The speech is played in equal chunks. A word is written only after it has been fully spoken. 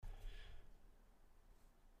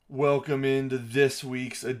Welcome into this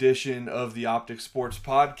week's edition of the Optic Sports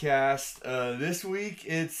Podcast. This week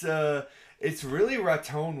it's really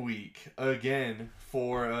Raton week again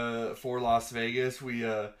for Las Vegas.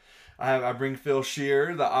 I bring Phil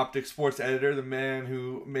Shear, the Optic Sports editor, the man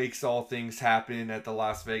who makes all things happen at the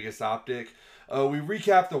Las Vegas Optic. We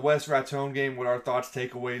recap the West Raton game, what our thoughts,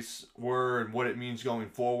 takeaways were, and what it means going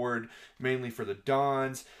forward, mainly for the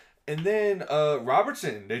Dons. And then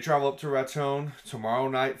Robertson, they travel up to Raton tomorrow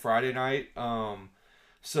night, Friday night.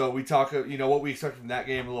 So we talk, what we expect from that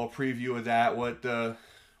game, a little preview of that, what the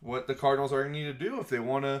Cardinals are going to need to do if they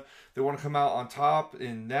want to come out on top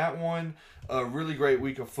in that one. A really great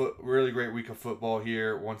week of football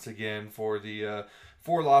here once again for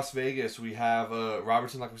Las Vegas. We have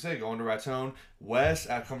Robertson, like we said, going to Raton. West,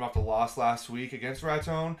 coming off the loss last week against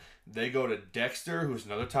Raton, they go to Dexter, who's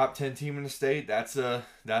another top 10 team in the state. That's a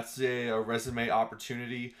resume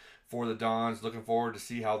opportunity for the Dons. Looking forward to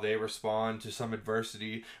see how they respond to some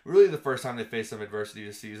adversity. Really the first time they face some adversity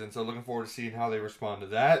this season. So looking forward to seeing how they respond to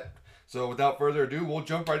that. So without further ado, we'll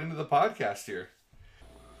jump right into the podcast here.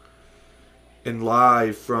 And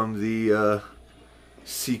live from the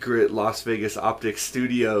secret Las Vegas Optics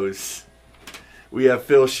studios, we have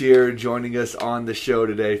Phil Shear joining us on the show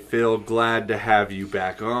today. Phil, glad to have you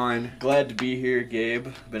back on. Glad to be here, Gabe.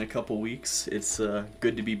 Been a couple weeks. It's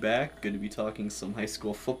good to be back. Good to be talking some high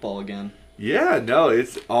school football again. Yeah, no,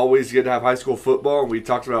 it's always good to have high school football. And we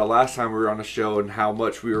talked about it last time we were on the show and how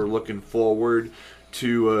much we were looking forward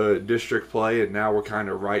to district play, and now we're kind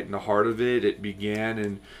of right in the heart of it. It began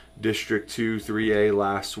in District 2 3A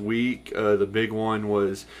last week. The big one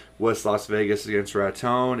was West Las Vegas against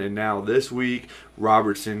Raton, and now this week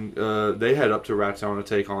Robertson, they head up to Raton to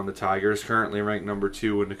take on the Tigers, currently ranked number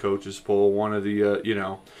 2 in the coaches poll. One of the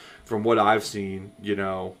from what I've seen,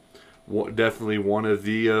 definitely one of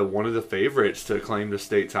the favorites to claim the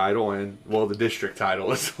state title and the district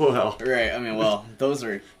title as well. Right. I mean, those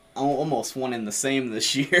are almost one and the same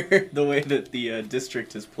this year. The way that the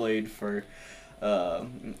district has played for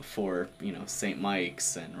St.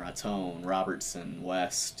 Mike's and Raton, Robertson,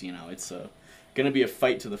 West. It's going to be a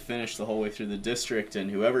fight to the finish the whole way through the district,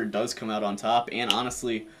 and whoever does come out on top, and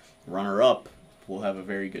honestly, runner-up, will have a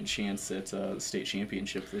very good chance at the state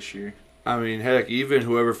championship this year. I mean, heck, even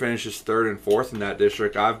whoever finishes 3rd and 4th in that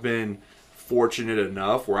district, I've been fortunate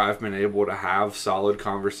enough where I've been able to have solid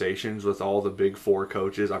conversations with all the Big Four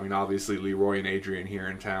coaches. I mean, obviously, Leroy and Adrian here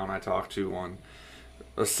in town I talk to on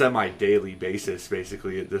a semi-daily basis,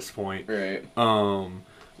 basically, at this point. Right.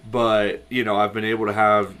 But, I've been able to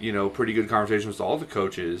have, pretty good conversations with all the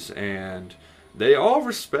coaches, and they all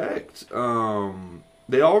respect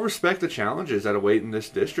the challenges that await in this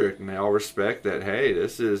district, and they all respect that, hey,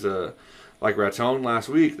 this is like Raton last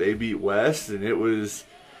week, they beat West, and it was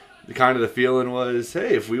the feeling was,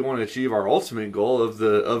 hey, if we want to achieve our ultimate goal of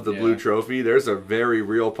the Blue Trophy, there's a very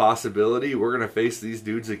real possibility we're going to face these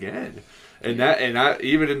dudes again. And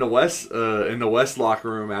even in the West locker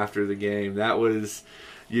room after the game, that was,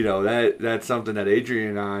 that's something that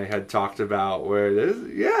Adrian and I had talked about. Where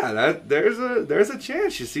there's a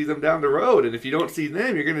chance you see them down the road, and if you don't see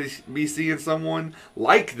them, you're going to be seeing someone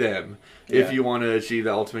like them if you want to achieve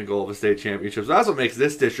the ultimate goal of a state championship. So that's what makes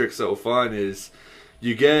this district so fun. Is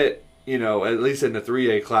you get, at least in the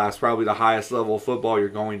 3A class, probably the highest level of football you're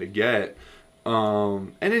going to get.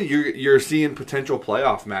 And then you're seeing potential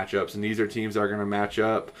playoff matchups, and these are teams that are going to match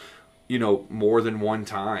up, more than one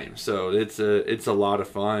time. So it's a lot of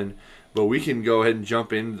fun. But we can go ahead and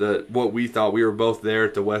jump into what we thought. We were both there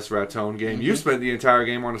at the West Raton game. Mm-hmm. You spent the entire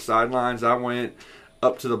game on the sidelines. I went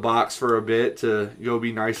up to the box for a bit to go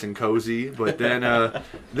be nice and cozy, but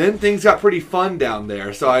then things got pretty fun down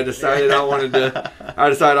there. So I decided I wanted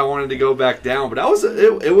to go back down. But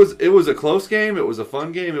it was a close game. It was a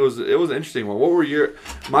fun game. It was an interesting one. What were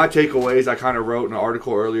my takeaways? I kind of wrote an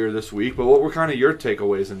article earlier this week, but what were kind of your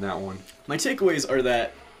takeaways in that one? My takeaways are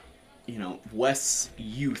that West's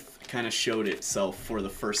youth kind of showed itself for the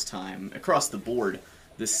first time across the board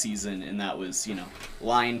this season, and that was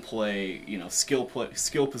line play,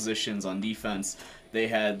 skill positions on defense. They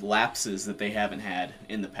had lapses that they haven't had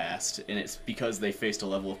in the past, and it's because they faced a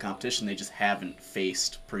level of competition they just haven't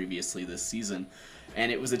faced previously this season.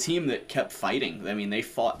 And it was a team that kept fighting. I mean, they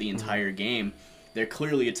fought the entire game. They're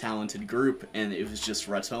clearly a talented group, and it was just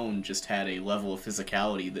Raton just had a level of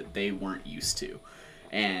physicality that they weren't used to.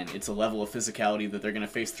 And it's a level of physicality that they're going to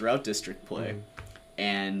face throughout district play.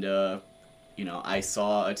 And I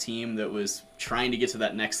saw a team that was trying to get to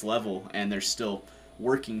that next level, and they're still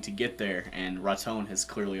working to get there, and Raton has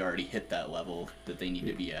clearly already hit that level that they need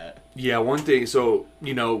to be at. Yeah, one thing, so,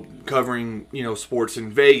 covering, sports in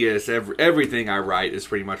Vegas, everything I write is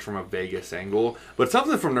pretty much from a Vegas angle. But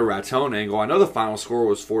something from the Raton angle, I know the final score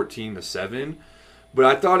was 14-7, but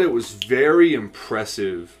I thought it was very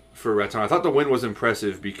impressive for Raton. I thought the win was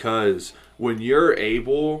impressive because when you're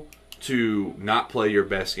able to not play your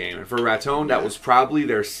best game. And for Raton, that was probably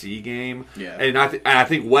their C game. Yeah. And I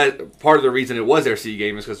think part of the reason it was their C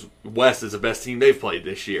game is because West is the best team they've played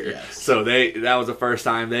this year. Yes. So that was the first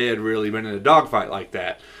time they had really been in a dogfight like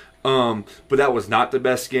that. But that was not the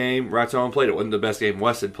best game Raton played. It wasn't the best game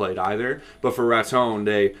West had played either. But for Raton,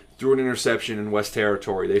 they threw an interception in West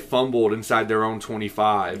territory. They fumbled inside their own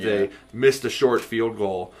 25. Yeah. They missed a short field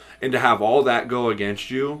goal. And to have all that go against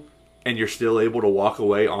you, and you're still able to walk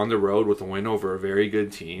away on the road with a win over a very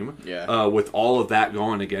good team, with all of that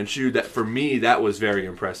going against you, that for me, that was very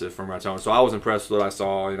impressive from Raton. So I was impressed with what I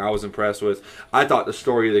saw, and I was impressed with, I thought the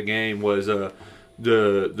story of the game was the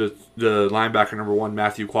linebacker number 1,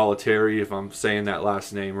 Matthew Qualiteri, if I'm saying that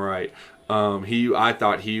last name right. I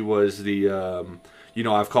thought he was the,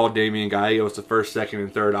 I've called Damian Gallegos the first, second,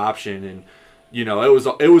 and third option, and,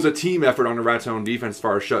 it was a team effort on the Raton defense as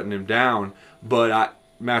far as shutting him down, but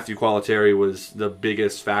Matthew Qualiteri was the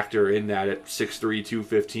biggest factor in that at 6'3",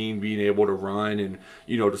 215, being able to run and,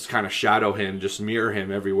 just kind of shadow him, just mirror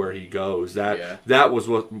him everywhere he goes. That was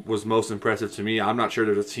what was most impressive to me. I'm not sure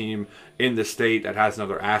there's a team in the state that has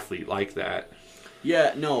another athlete like that.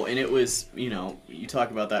 Yeah, no, and it was, you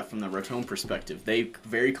talk about that from the Raton perspective. They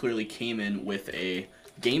very clearly came in with a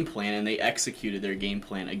game plan, and they executed their game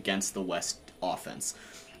plan against the West offense.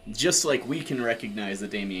 Just like we can recognize that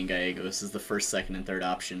Damian Gallegos is the first, second, and third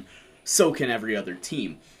option, so can every other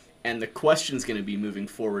team. And the question's going to be moving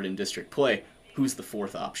forward in district play, who's the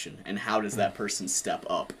fourth option, and how does that person step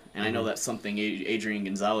up? And I know that's something Adrian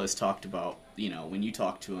Gonzalez talked about, when you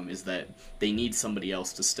talk to him, is that they need somebody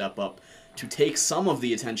else to step up to take some of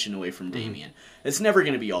the attention away from Damian. It's never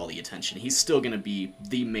going to be all the attention. He's still going to be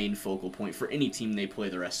the main focal point for any team they play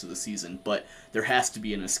the rest of the season, but there has to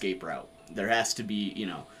be an escape route. There has to be,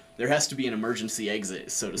 there has to be an emergency exit,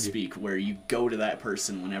 so to speak, where you go to that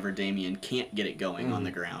person whenever Damian can't get it going on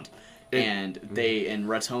the ground. And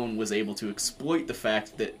Raton was able to exploit the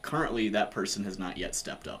fact that currently that person has not yet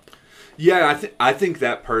stepped up. Yeah, I think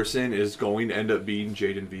that person is going to end up being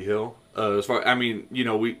Jaden Vigil. We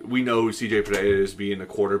know who CJ Pereira is being a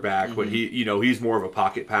quarterback, but he's more of a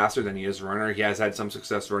pocket passer than he is a runner. He has had some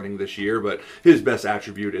success running this year, but his best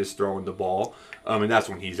attribute is throwing the ball, and that's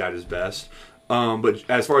when he's at his best. But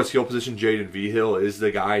as far as skill position, Jaden Vigil is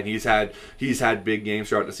the guy, and he's had big games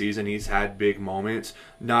throughout the season. He's had big moments.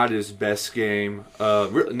 Not his best game.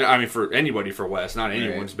 For anybody for West, not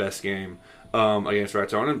anyone's best game against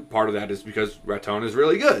Raton, and part of that is because Raton is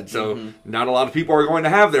really good. So not a lot of people are going to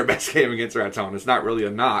have their best game against Raton. It's not really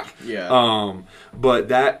a knock. Yeah.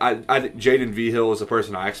 But I think Jaden Vigil is a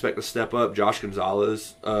person I expect to step up. Josh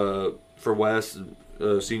Gonzalez for West.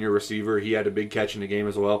 Senior receiver, he had a big catch in the game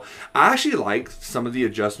as well. I actually liked some of the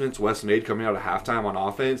adjustments West made coming out of halftime on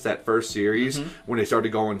offense. That first series when they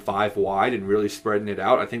started going 5 wide and really spreading it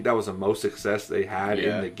out, I think that was the most success they had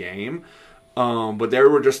in the game. But there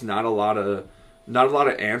were just not a lot of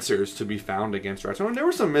answers to be found against Raton. There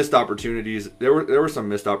were some missed opportunities. There were some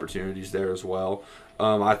missed opportunities there as well.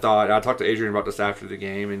 I talked to Adrian about this after the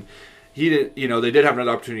game, and he didn't, they did have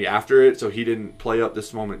another opportunity after it, so he didn't play up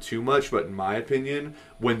this moment too much. But in my opinion,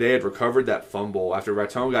 when they had recovered that fumble, after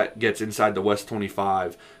Raton gets inside the West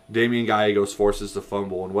 25, Damian Gallegos forces the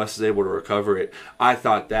fumble, and West is able to recover it. I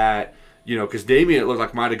thought that, because Damian, it looked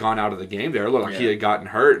like might have gone out of the game there. It looked like he had gotten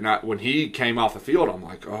hurt. And when he came off the field, I'm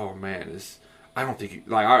like, oh, man, I don't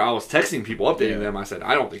think I was texting people, updating them. I said,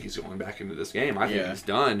 I don't think he's going back into this game. I think he's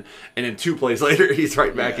done. And then 2 plays later, he's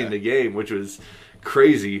right back in the game, which was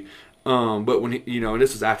crazy. But when and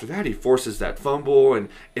this was after that, he forces that fumble, and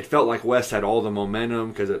it felt like West had all the momentum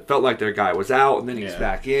because it felt like their guy was out, and then he's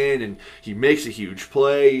back in, and he makes a huge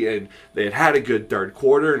play, and they had a good third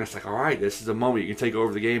quarter, and it's like, all right, this is a moment you can take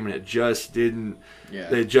over the game, and it just didn't.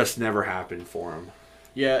 It just never happened for him.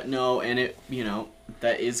 Yeah, no, and it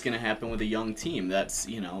that is going to happen with a young team. That's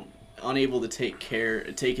unable to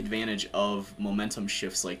take advantage of momentum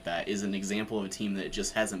shifts like that is an example of a team that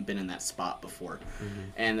just hasn't been in that spot before.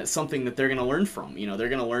 And that's something that they're going to learn from. They're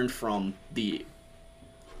going to learn from the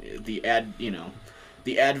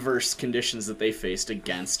adverse conditions that they faced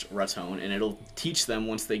against Raton, and it'll teach them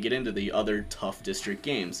once they get into the other tough district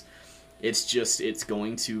games. It's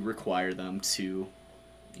going to require them to,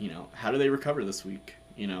 how do they recover this week?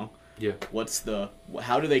 Yeah.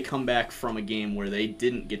 How do they come back from a game where they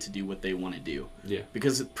didn't get to do what they want to do? Yeah.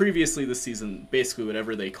 Because previously this season, basically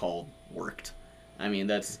whatever they called worked. I mean,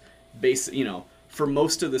 that's for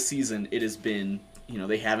most of the season, it has been,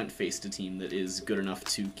 they haven't faced a team that is good enough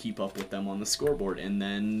to keep up with them on the scoreboard. And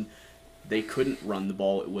then they couldn't run the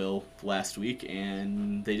ball at will last week,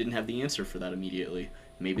 and they didn't have the answer for that immediately.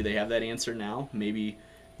 Maybe they have that answer now. Maybe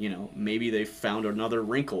they found another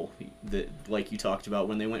wrinkle that, like you talked about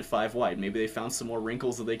when they went 5 wide. Maybe they found some more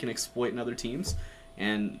wrinkles that they can exploit in other teams.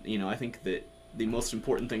 And, I think that the most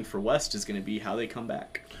important thing for West is going to be how they come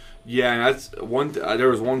back. Yeah, and that's one. There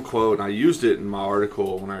was one quote, and I used it in my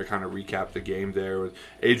article when I kind of recapped the game there.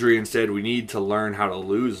 Adrian said, "We need to learn how to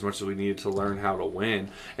lose as much as we need to learn how to win."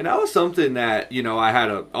 And that was something that, I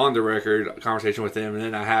had a on-the-record conversation with him, and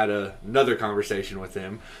then I had another conversation with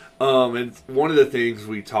him. And one of the things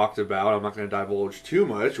we talked about, I'm not going to divulge too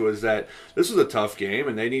much, was that this was a tough game,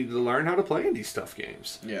 and they needed to learn how to play in these tough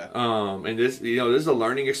games. Yeah. And this, this is a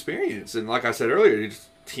learning experience. And like I said earlier,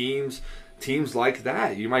 teams like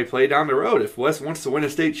that you might play down the road. If West wants to win a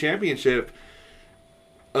state championship,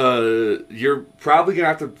 you're probably gonna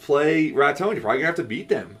have to play Raton. You're probably gonna have to beat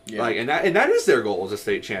them. Yeah. And that is their goal, is a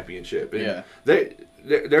state championship. And yeah.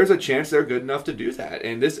 There's a chance they're good enough to do that.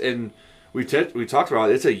 And we talked about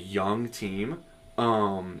it, it's a young team.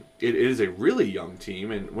 It is a really young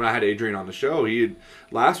team, and when I had Adrian on the show,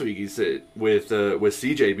 last week he said with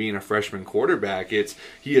CJ being a freshman quarterback,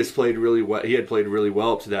 he has played really well. He had played really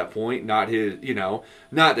well up to that point. Not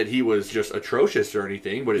that he was just atrocious or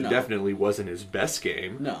anything, but it definitely wasn't his best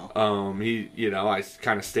game. No. I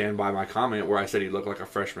kind of stand by my comment where I said he looked like a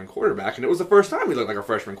freshman quarterback, and it was the first time he looked like a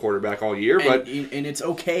freshman quarterback all year. And it's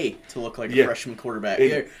okay to look like a freshman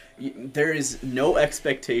quarterback. There is no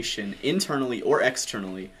expectation internally or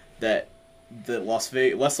externally that the West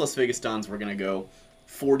Las Vegas Dons were going to go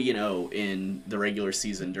 40-0 in the regular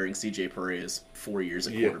season during CJ Pereira's 4 years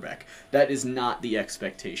at quarterback. That is not the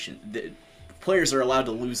expectation. The players are allowed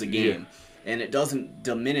to lose a game, and it doesn't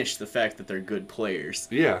diminish the fact that they're good players.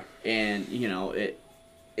 Yeah. And,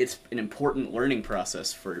 it's an important learning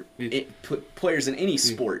process for players in any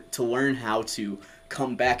sport to learn how to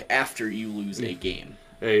come back after you lose a game.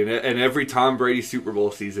 Hey, and every Tom Brady Super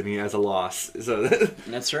Bowl season, he has a loss. So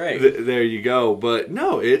that's right. There you go. But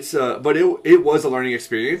no, it was a learning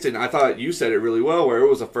experience, and I thought you said it really well. Where it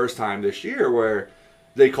was the first time this year where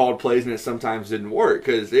they called plays and it sometimes didn't work,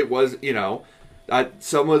 because it was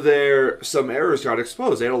some errors got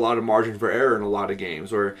exposed. They had a lot of margin for error in a lot of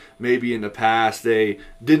games, where maybe in the past they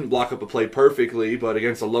didn't block up a play perfectly, but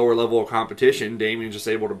against a lower level of competition, Damien's just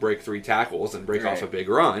able to break 3 tackles and break off a big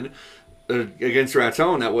run. Against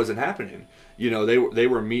Raton, that wasn't happening. They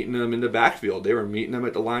were meeting them in the backfield. They were meeting them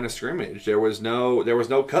at the line of scrimmage. There was no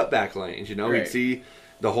cutback lanes. He'd see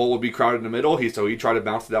the hole would be crowded in the middle. So he tried to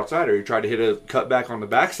bounce it outside, or he tried to hit a cutback on the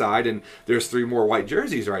backside, and there's 3 more white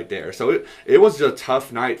jerseys right there. So it was a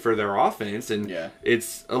tough night for their offense, and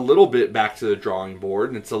it's a little bit back to the drawing board,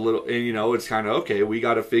 and it's it's kind of okay. We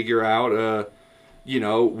got to figure out.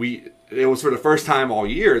 It was for the first time all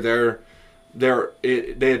year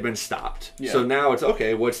they had been stopped. Yeah. So now it's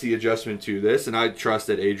okay, what's the adjustment to this? And I trust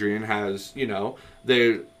that Adrian has,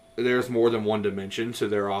 there's more than one dimension to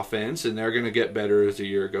their offense, and they're going to get better as the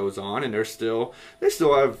year goes on, and they still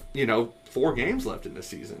have, 4 games left in the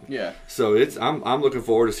season. Yeah. So I'm looking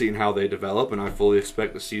forward to seeing how they develop, and I fully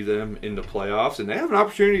expect to see them in the playoffs. And they have an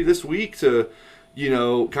opportunity this week to,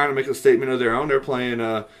 kind of make a statement of their own. They're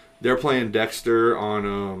playing Dexter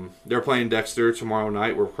tomorrow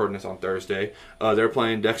night. We're recording this on Thursday. They're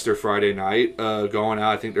playing Dexter Friday night. Going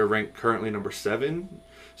out, I think they're ranked currently number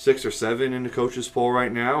 6 or 7 in the coaches poll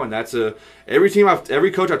right now. And that's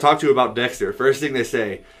every coach I talk to about Dexter, first thing they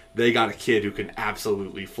say, they got a kid who can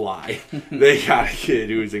absolutely fly. They got a kid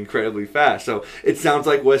who is incredibly fast. So it sounds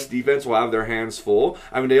like West defense will have their hands full.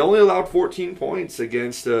 I mean, they only allowed 14 points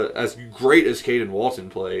against as great as Caden Walton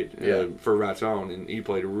played for Raton, and he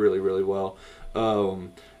played really, really well.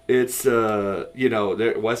 It's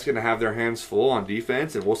West's going to have their hands full on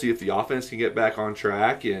defense, and we'll see if the offense can get back on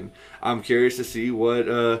track. And I'm curious to see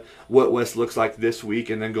what West looks like this week,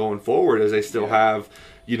 and then going forward, as they still have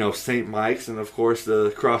St. Mike's and, of course,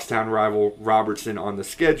 the crosstown rival Robertson on the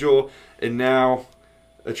schedule. And now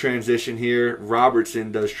a transition here.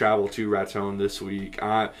 Robertson does travel to Raton this week.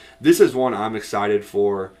 This is one I'm excited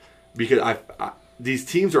for, because these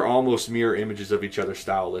teams are almost mirror images of each other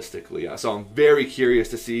stylistically. So I'm very curious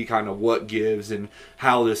to see kind of what gives and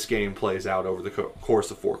how this game plays out over the course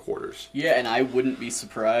of 4 quarters. Yeah, and I wouldn't be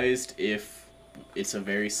surprised if it's a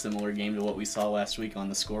very similar game to what we saw last week on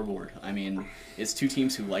the scoreboard. I mean, it's two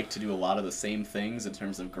teams who like to do a lot of the same things in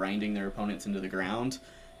terms of grinding their opponents into the ground,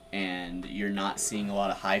 and you're not seeing a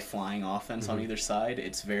lot of high-flying offense on either side.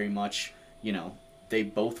 It's very much, they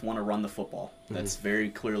both want to run the football. That's very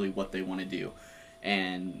clearly what they want to do.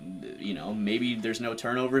 And, maybe there's no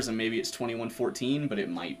turnovers and maybe it's 21-14, but it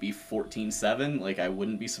might be 14-7. Like, I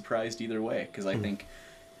wouldn't be surprised either way, because I think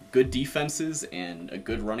good defenses and a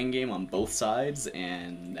good running game on both sides,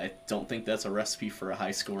 and I don't think that's a recipe for a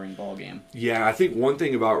high-scoring ball game. Yeah, I think one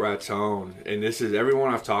thing about Raton, and this is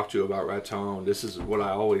everyone I've talked to about Raton, this is what I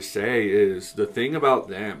always say, is the thing about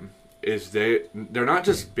them is they're not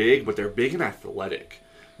just big, but they're big and athletic.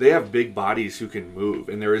 They have big bodies who can move,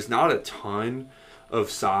 and there is not a ton of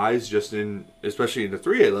size especially in the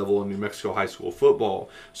 3A level in New Mexico high school football.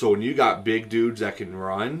 So when you got big dudes that can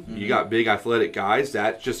run, you got big athletic guys,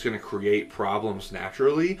 that's just going to create problems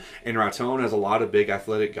naturally. And Raton has a lot of big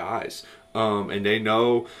athletic guys. And they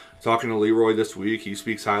know, talking to Leroy this week, he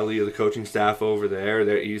speaks highly of the coaching staff over there.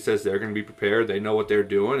 He says they're going to be prepared. They know what they're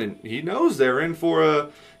doing. And he knows they're in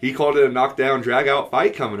for he called it a knockdown, drag-out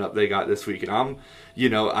fight coming up they got this week. And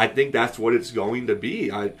I think that's what it's going to be.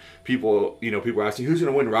 People are asking, who's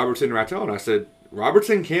going to win, Robertson or Raton? I said,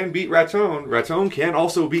 Robertson can beat Raton. Raton can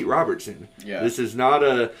also beat Robertson. Yeah. This is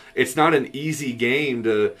it's not an easy game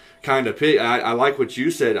to kind of pick. I like what you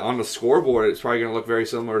said on the scoreboard. It's probably going to look very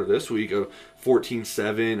similar to this week, a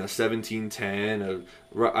 14-7, a 17-10,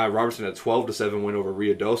 Robertson had a 12-7 win over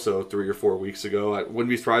Ruidoso 3 or 4 weeks ago. I wouldn't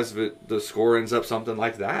be surprised if the score ends up something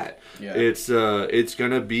like that. Yeah. It's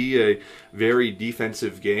going to be a very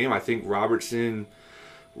defensive game. I think Robertson's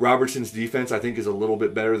defense, I think, is a little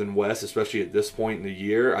bit better than West, especially at this point in the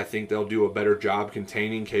year. I think they'll do a better job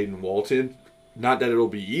containing Caden Walton. Not that it'll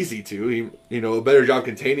be easy to. A better job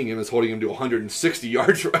containing him is holding him to 160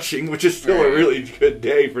 yards rushing, which is still a really good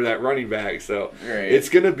day for that running back. So it's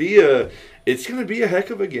gonna be a heck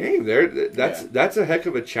of a game. That's a heck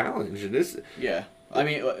of a challenge. And this. Yeah. I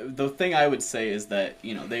mean, the thing I would say is that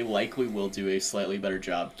they likely will do a slightly better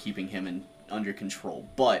job keeping him under control,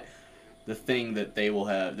 but the thing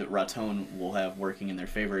that Raton will have working in their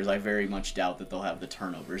favor is I very much doubt that they'll have the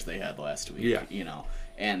turnovers they had last week. Yeah.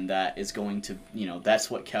 And that is going to,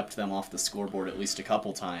 that's what kept them off the scoreboard at least a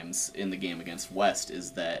couple times in the game against West,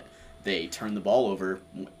 is that they turned the ball over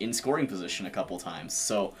in scoring position a couple times.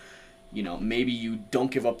 So, maybe you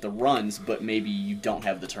don't give up the runs, but maybe you don't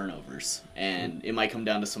have the turnovers. And it might come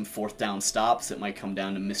down to some fourth down stops. It might come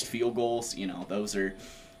down to missed field goals.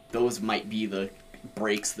 Those might be the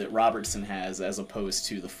breaks that Robertson has, as opposed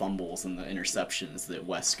to the fumbles and the interceptions that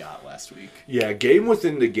West got last week. Yeah, game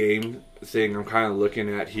within the game thing I'm kind of looking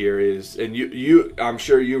at here is, and you I'm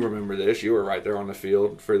sure you remember this, you were right there on the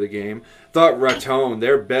field for the game. Thought Raton,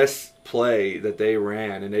 their best play that they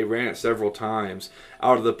ran, and they ran it several times,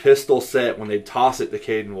 out of the pistol set when they'd toss it to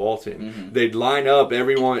Caden Walton. They'd line up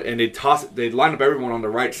everyone, and they'd line up everyone on the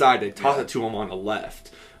right side, they'd toss it to him on the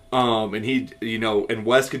left. And and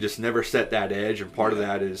West could just never set that edge, and part of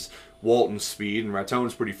that is Walton's speed, and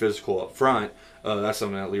Raton's pretty physical up front. That's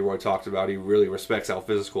something that Leroy talked about. He really respects how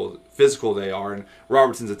physical they are, and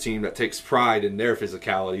Robertson's a team that takes pride in their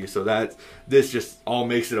physicality, so this just all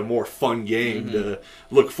makes it a more fun game to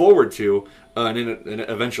look forward to and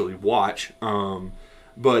eventually watch.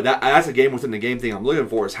 But that's a game within the game thing I'm looking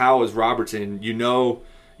for, is how is Robertson,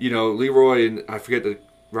 Leroy, and I forget the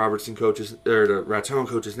Robertson coaches, or the Raton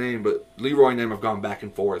coach's name, but Leroy and them have gone back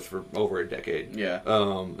and forth for over a decade. Yeah.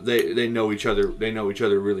 They know each other. They know each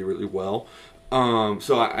other really, really well.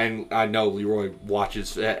 So I know Leroy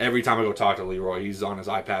watches every time I go talk to Leroy. He's on his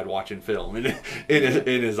iPad watching film in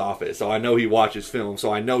his office. So I know he watches film.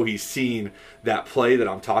 So I know he's seen that play that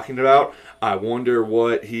I'm talking about. I wonder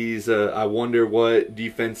what what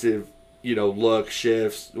defensive look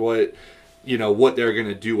shifts, what they're going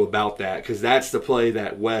to do about that, because that's the play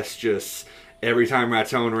that West just, every time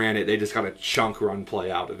Raton ran it, they just got a chunk run play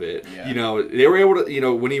out of it. Yeah. They were able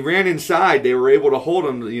to, when he ran inside, they were able to hold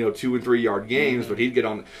him, 2 and 3 yard gains, but he'd get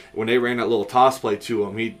on, when they ran that little toss play to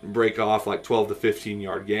him, he'd break off like 12 to 15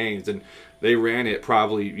 yard gains, and they ran it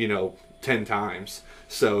probably, 10 times.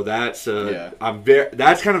 So that's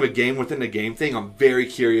that's kind of a game within the game thing. I'm very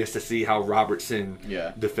curious to see how Robertson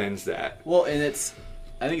defends that. Well, and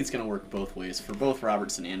I think it's going to work both ways for both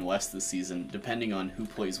Robertson and West this season, depending on who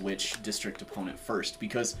plays which district opponent first,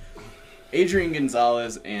 because Adrian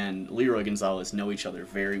Gonzalez and Leroy Gonzalez know each other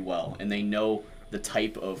very well, and they know the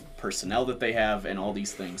type of personnel that they have and all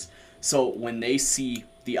these things. So when they see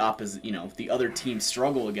the other team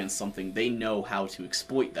struggle against something, they know how to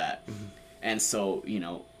exploit that. And so,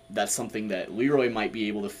 that's something that Leroy might be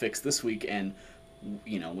able to fix this week, and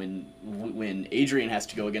you know, when Adrian has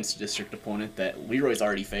to go against a district opponent that Leroy's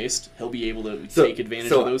already faced, he'll be able to take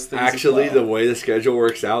advantage of those things. Actually, as well. the way the schedule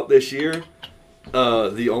works out this year,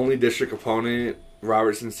 the only district opponent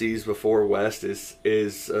Robertson sees before West is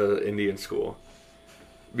Indian School.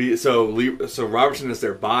 So Robertson is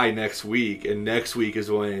their bye next week, and next week is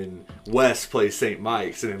when West plays St.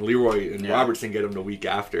 Mike's, and then Leroy and Robertson get them the week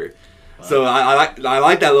after. Wow. So I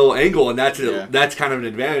like that little angle, and that's kind of an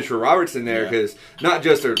advantage for Robertson there, because not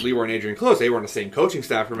just are Leroy and Adrian close, they were on the same coaching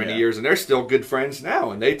staff for many years, and they're still good friends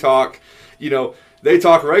now, and they talk, they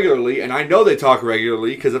talk regularly, and I know they talk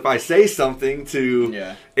regularly because if I say something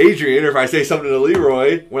to Adrian or if I say something to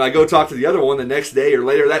Leroy, when I go talk to the other one the next day or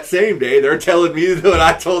later that same day, they're telling me what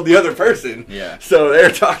I told the other person. Yeah. So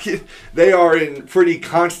they're talking. They are in pretty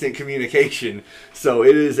constant communication. So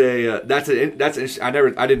it is I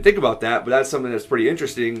didn't think about that, but that's something that's pretty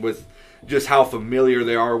interesting with just how familiar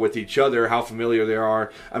they are with each other, how familiar they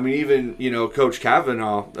are. I mean, even, Coach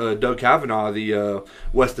Kavanaugh, Doug Kavanaugh, the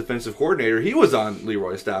West defensive coordinator, he was on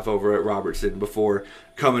Leroy's staff over at Robertson before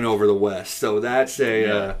coming over the West. So that's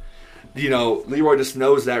Leroy just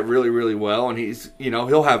knows that really, really well, and he's,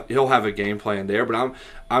 he'll have a game plan there. But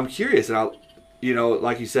I'm curious, and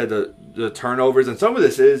like you said, the turnovers, and some of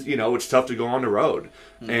this is, it's tough to go on the road.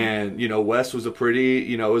 Mm-hmm. And, West was a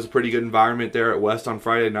pretty good environment there at West on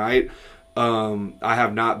Friday night. I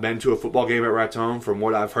have not been to a football game at Raton. From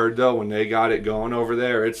what I've heard, though, when they got it going over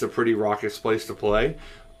there, it's a pretty raucous place to play.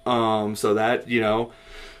 So that,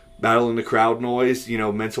 battling the crowd noise,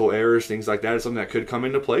 mental errors, things like that is something that could come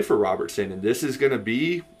into play for Robertson. And this is going to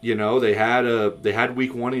be, they had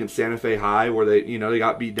week 1 against Santa Fe High where they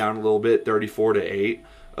got beat down a little bit, 34-8,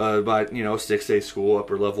 by 6A school,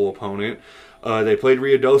 upper level opponent. They played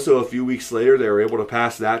Ruidoso a few weeks later. They were able to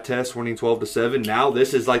pass that test, winning 12-7. Now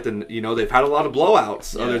this is like they've had a lot of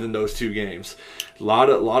blowouts other than those 2 games. A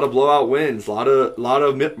lot of blowout wins, a lot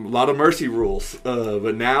of mercy rules.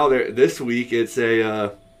 But now this week it's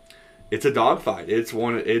a dogfight. It's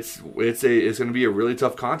going to be a really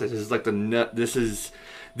tough contest. This is like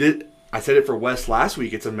I said it for West last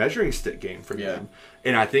week. It's a measuring stick game for them,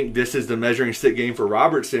 and I think this is the measuring stick game for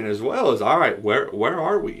Robertson as well. Is all right. Where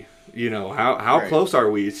are we? How close are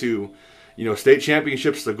we to, state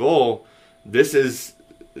championships the goal? This is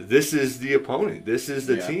the opponent. This is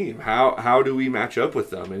the team. How do we match up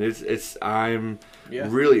with them? And I'm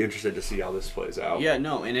really interested to see how this plays out. Yeah,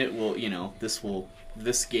 no, and it will.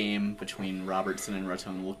 This game between Robertson and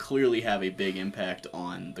Raton will clearly have a big impact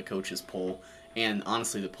on the coaches' poll and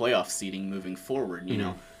honestly the playoff seeding moving forward.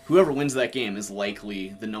 Whoever wins that game is likely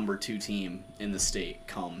the number 2 team in the state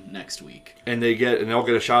come next week. And they'll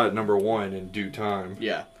get a shot at number 1 in due time.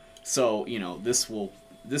 Yeah. So, this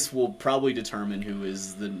will probably determine who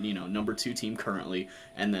is the, number 2 team currently,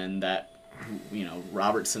 and then that,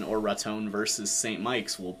 Robertson or Raton versus St.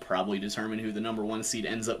 Mike's will probably determine who the number 1 seed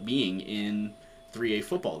ends up being in 3A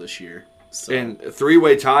football this year. So. And a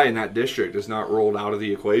 3-way tie in that district is not rolled out of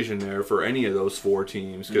the equation there for any of those 4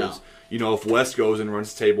 teams because if West goes and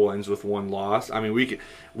runs the table ends with 1 loss, I mean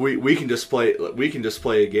we can just play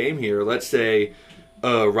a game here. Let's say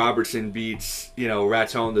Robertson beats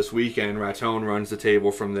Raton this weekend. Raton runs the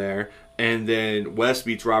table from there, and then West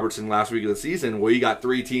beats Robertson last week of the season. Well, you got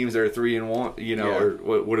 3 teams that are 3-1.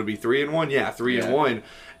 Or would it be 3-1? Yeah, 3-1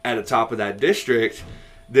 at the top of that district.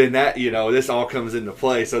 Then that this all comes into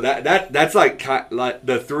play. So that's like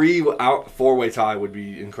the 4-way tie would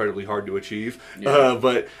be incredibly hard to achieve. Yeah.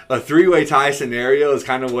 But a 3-way tie scenario is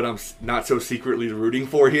kind of what I'm not so secretly rooting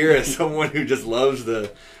for here as someone who just loves the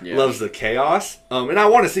chaos. And I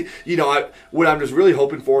want to see what I'm just really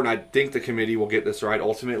hoping for, and I think the committee will get this right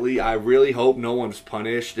ultimately. I really hope no one's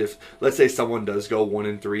punished if let's say someone does go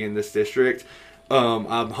 1-3 in this district.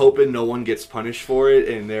 I'm hoping no one gets punished for it,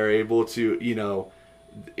 and they're able to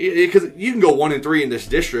because you can go 1-3 in this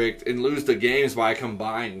district and lose the games by a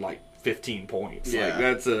combined 15 points.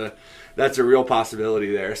 Yeah. That's a real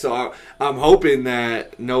possibility there. So I'm hoping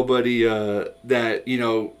that nobody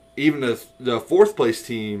even the 4th place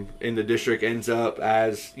team in the district ends up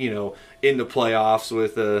as in the playoffs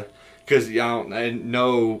with because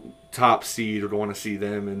no top seed would want to see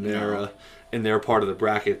them in their part of the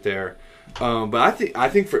bracket there. But I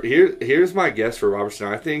think for here's my guess for Robertson.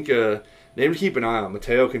 I think. Name to keep an eye on,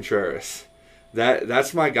 Mateo Contreras.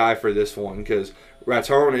 That's my guy for this one because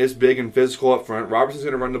Raton is big and physical up front. Robertson's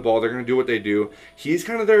going to run the ball. They're going to do what they do. He's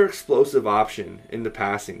kind of their explosive option in the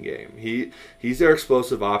passing game. He's their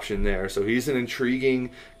explosive option there. So he's an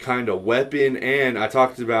intriguing kind of weapon. And I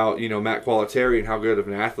talked about Matt Qualiteri and how good of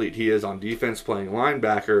an athlete he is on defense playing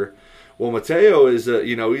linebacker. Well, Mateo is he's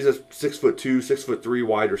a 6'2", 6'3"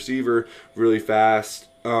 wide receiver, really fast.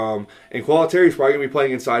 And Qualiteri's probably going to be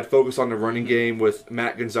playing inside, focus on the running game with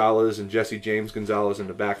Matt Gonzalez and Jesse James Gonzalez in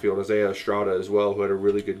the backfield, Isaiah Estrada as well, who had a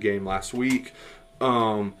really good game last week.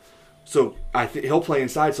 So I think he'll play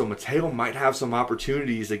inside, so Mateo might have some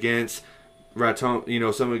opportunities against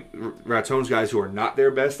Raton, some of Raton's guys who are not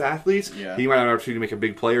their best athletes. Yeah. He might have an opportunity to make a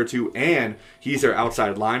big play or two, and he's their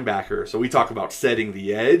outside linebacker. So we talk about setting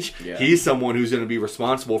the edge. Yeah. He's someone who's going to be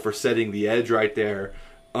responsible for setting the edge right there.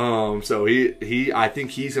 So I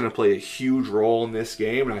think he's going to play a huge role in this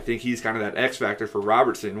game, and I think he's kind of that X factor for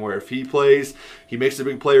Robertson, where if he plays, he makes a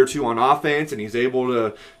big play or two on offense, and he's able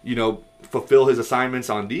to, fulfill his assignments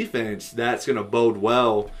on defense. That's going to bode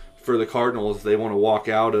well for the Cardinals. They want to walk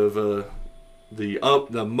out of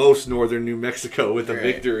the most northern New Mexico with a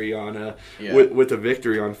victory on with a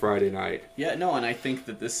victory on Friday night. Yeah, no, and I think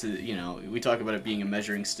that this is, we talk about it being a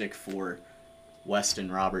measuring stick for West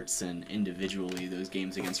and Robertson individually, those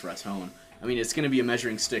games against Raton. I mean, it's going to be a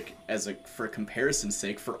measuring stick for comparison's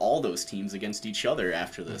sake for all those teams against each other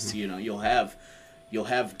after this. Mm-hmm. You'll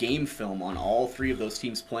have game film on all three of those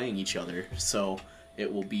teams playing each other, so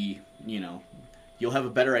it will be, you'll have a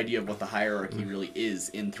better idea of what the hierarchy really is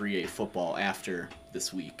in 3A football after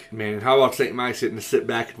this week. Man, how about St. Mike's getting to sit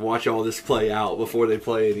back and watch all this play out before they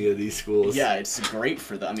play any of these schools? Yeah, it's great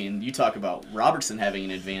for them. I mean, you talk about Robertson having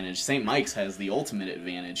an advantage. St. Mike's has the ultimate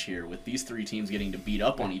advantage here with these three teams getting to beat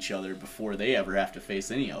up on each other before they ever have to face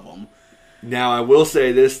any of them. Now, I will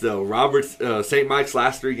say this, though. St. Mike's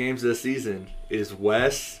last 3 games this season is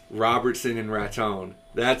West, Robertson, and Raton.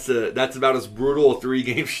 That's about as brutal a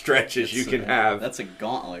 3-game stretch as you can have. That's a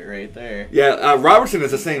gauntlet right there. Yeah, Robertson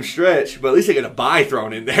is the same stretch, but at least they get a bye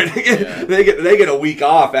thrown in there. They get a week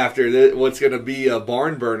off after what's going to be a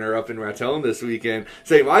barn burner up in Raton this weekend.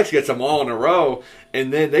 St. Mike's gets them all in a row,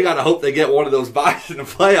 and then they got to hope they get one of those byes in the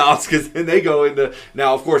playoffs, because then they go into –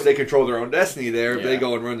 now, of course, they control their own destiny there. If they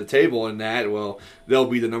go and run the table in that, well, they'll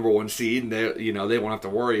be the number 1 seed, and they won't have to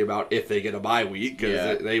worry about if they get a bye week,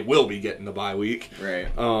 because they will be getting the bye week. Right.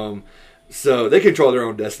 So they control their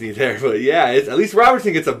own destiny there, but yeah, at least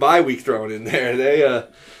Robertson gets a bye week thrown in there. They at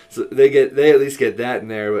least get that in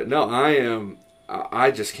there. But no, I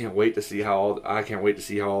just can't wait to see how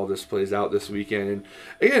all this plays out this weekend.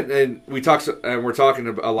 And again, we're talking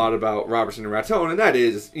a lot about Robertson and Raton, and that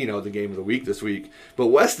is the game of the week this week. But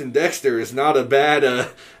West and Dexter is not a bad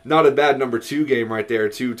number 2 game right there.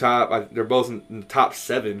 They're both in the top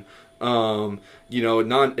 7.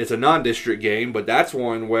 It's a non-district game, but that's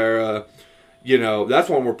one where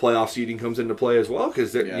playoff seeding comes into play as well,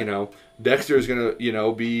 because Dexter is going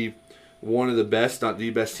to be one of the best, not the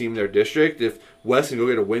best team in their district. If West can go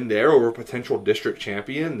get a win there over a potential district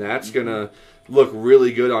champion, that's going to look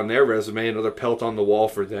really good on their resume. Another pelt on the wall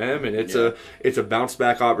for them, and it's a bounce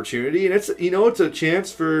back opportunity, and it's a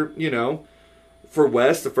chance for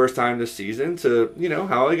West the first time this season to,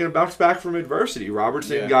 how are they going to bounce back from adversity?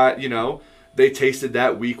 Robertson got, they tasted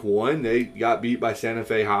that week 1. They got beat by Santa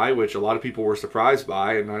Fe High, which a lot of people were surprised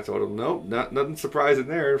by, and I told them, no, nothing surprising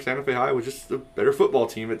there. Santa Fe High was just a better football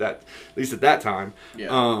team at least at that time.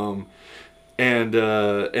 Yeah. And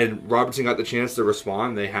Robertson got the chance to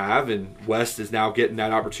respond. They have, and West is now getting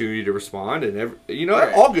that opportunity to respond. And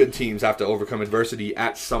all good teams have to overcome adversity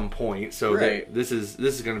at some point. So this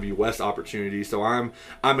is going to be West's opportunity. So I'm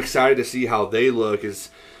excited to see how they look. Is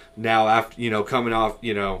now after coming off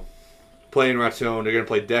playing Raton, they're going to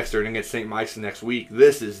play Dexter and get St. Mike's the next week.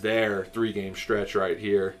 This is their 3-game stretch right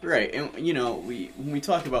here. Right, and when we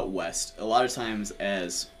talk about West, a lot of times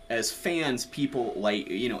as fans, people like,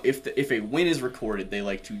 if a win is recorded, they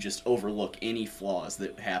like to just overlook any flaws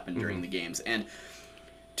that happen during the games. And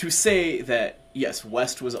to say that, yes,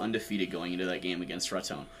 West was undefeated going into that game against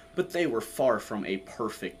Raton, but they were far from a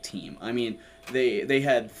perfect team. I mean, they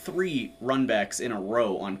had 3 runbacks in a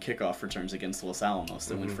row on kickoff returns against Los Alamos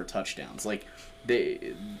that went for touchdowns. Like,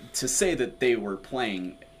 to say that they were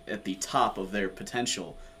playing at the top of their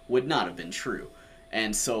potential would not have been true.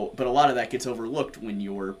 And so, but a lot of that gets overlooked when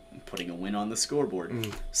you're putting a win on the scoreboard.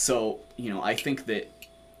 So, I think that,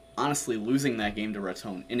 honestly, losing that game to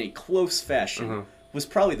Raton in a close fashion was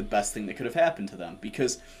probably the best thing that could have happened to them,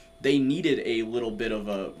 because they needed a little bit of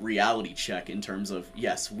a reality check in terms of,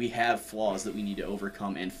 yes, we have flaws that we need to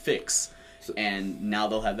overcome and fix, and now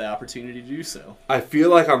they'll have the opportunity to do so. I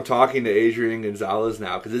feel like I'm talking to Adrian Gonzalez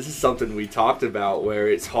now, because this is something we talked about, where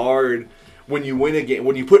it's hard when you win a game,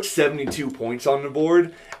 when you put 72 points on the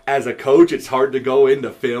board, as a coach, it's hard to go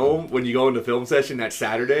into film, when you go into film session that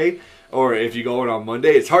Saturday, or if you go in on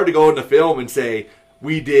Monday, it's hard to go into film and say,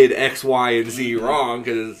 we did X, Y, and Z wrong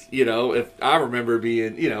because, if I remember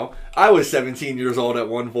being, I was 17 years old at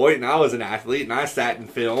one point and I was an athlete and I sat in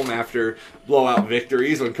film after blowout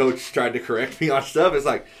victories when coach tried to correct me on stuff. It's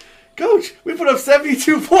like, Coach, we put up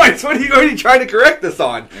 72 points. What are you trying to correct us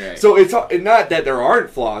on? Right. So it's not that there aren't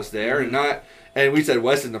flaws there, and we said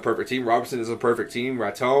Weston's the perfect team. Robertson is a perfect team.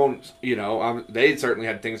 Raton, they certainly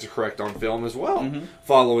had things to correct on film as well,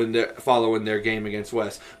 following their game against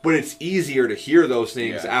West. But it's easier to hear those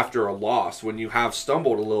things after a loss when you have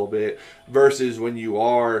stumbled a little bit versus when you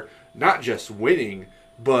are not just winning,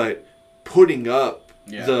 but putting up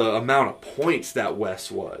the amount of points that West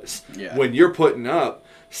was. Yeah. When you're putting up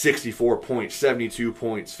 64 points, 72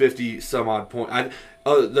 points, 50 some odd points.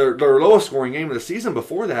 Their lowest scoring game of the season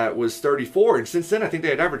before that was 34, and since then I think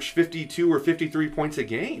they had averaged 52 or 53 points a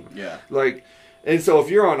game. Yeah. And so if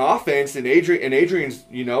you're on offense, and Adrian's,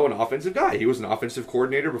 an offensive guy. He was an offensive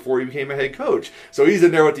coordinator before he became a head coach. So he's in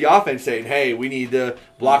there with the offense saying, hey, we need to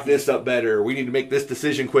block this up better. We need to make this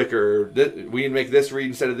decision quicker. We need to make this read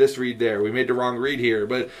instead of this read there. We made the wrong read here.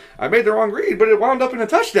 But I made the wrong read, but it wound up in a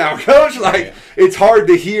touchdown, coach. It's hard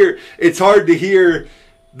to hear. It's hard to hear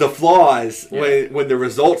the flaws when the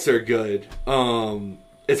results are good. So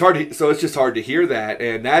it's just hard to hear that.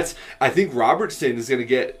 And I think Robertson is going to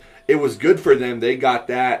get... It was good for them. They got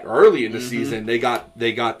that early in the season. They got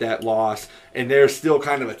that loss, and there's still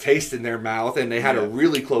kind of a taste in their mouth. And they had a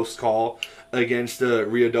really close call against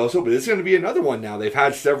Ruidoso, but it's going to be another one now. They've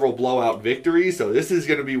had several blowout victories, so this is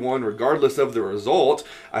going to be one regardless of the result.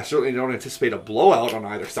 I certainly don't anticipate a blowout on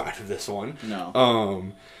either side of this one.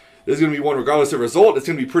 No. There's going to be one regardless of the result. It's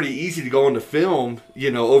going to be pretty easy to go into film,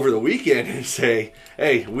 over the weekend and say,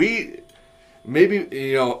 hey,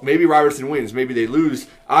 Maybe Robertson wins. Maybe they lose.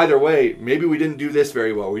 Either way, maybe we didn't do this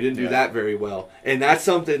very well. We didn't do that very well. And that's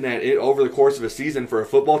something that over the course of a season for a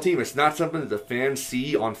football team, it's not something that the fans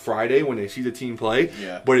see on Friday when they see the team play.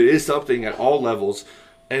 Yeah. But it is something at all levels,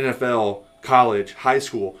 NFL, college, high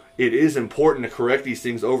school. It is important to correct these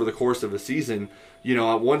things over the course of a season.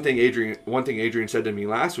 One thing Adrian said to me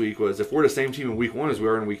last week was, if we're the same team in week 1 as we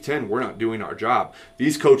are in week 10, we're not doing our job.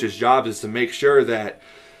 These coaches' job is to make sure that,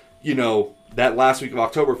 that last week of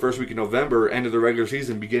October, first week of November, end of the regular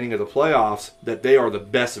season, beginning of the playoffs, that they are the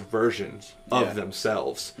best versions of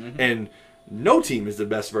themselves. And no team is the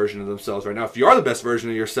best version of themselves right now. If you are the best version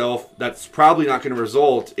of yourself, that's probably not going to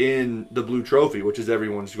result in the blue trophy, which is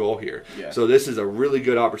everyone's goal here. Yeah. So this is a really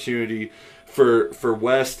good opportunity for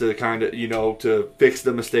West to kind of, to fix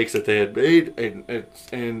the mistakes that they had made.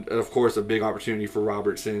 And of course, a big opportunity for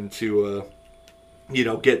Robertson to,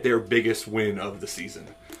 get their biggest win of the season.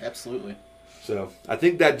 Absolutely. So I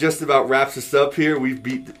think that just about wraps us up here. We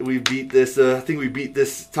beat this. I think we beat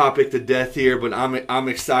this topic to death here, but I'm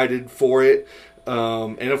excited for it.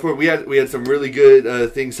 And of course, we had some really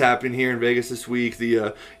good things happen here in Vegas this week.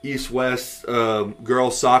 The East-West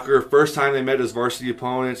girls soccer, first time they met as varsity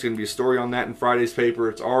opponents. Going to be a story on that in Friday's paper.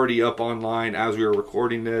 It's already up online as we are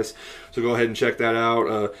recording this, so go ahead and check that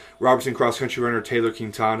out. Robertson cross-country runner Taylor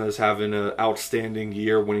Quintana is having an outstanding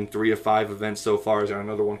year, winning 3 of 5 events so far. He's got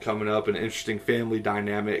another one coming up. An interesting family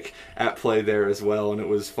dynamic at play there as well, and it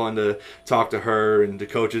was fun to talk to her and to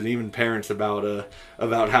coaches and even parents about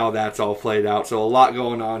how that's all played out. So a lot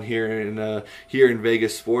going on here in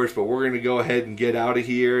Vegas sports, but we're going to go ahead and get out of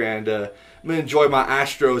here, and I'm going to enjoy my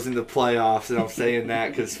Astros in the playoffs, and I'm saying that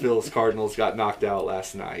because Phil's Cardinals got knocked out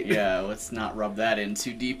last night. Yeah, let's not rub that in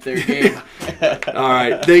too deep there, Gabe. All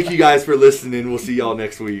right, thank you guys for listening. We'll see y'all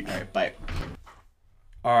next week. All right, bye.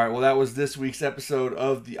 All right, well, that was this week's episode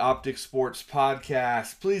of the Optic Sports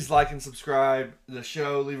Podcast. Please like and subscribe to the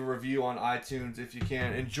show. Leave a review on iTunes if you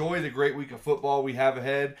can. Enjoy the great week of football we have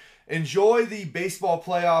ahead. Enjoy the baseball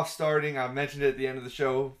playoffs starting. I mentioned it at the end of the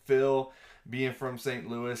show. Phil, being from St.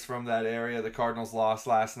 Louis, from that area, the Cardinals lost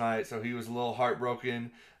last night, so he was a little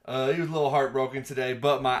heartbroken. Today,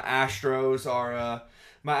 but my Astros are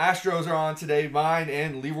on today. Mine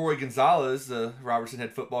and Leroy Gonzalez, the Robertson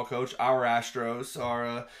head football coach, our Astros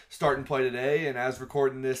are starting play today. And as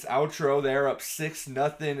recording this outro, they're up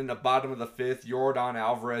 6-0 in the bottom of the 5th. Yordan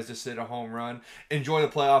Alvarez just hit a home run. Enjoy the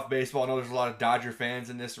playoff baseball. I know there's a lot of Dodger fans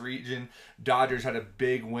in this region. Dodgers had a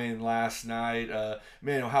big win last night.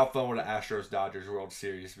 Man, how fun would an Astros-Dodgers World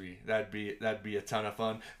Series be? That'd be a ton of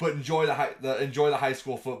fun. But enjoy the high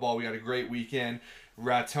school football. We got a great weekend.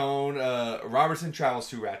 Robertson travels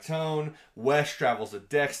to Raton. West travels to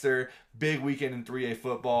Dexter. Big weekend in 3A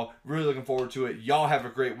football. Really looking forward to it. Y'all have a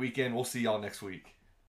great weekend. We'll see y'all next week.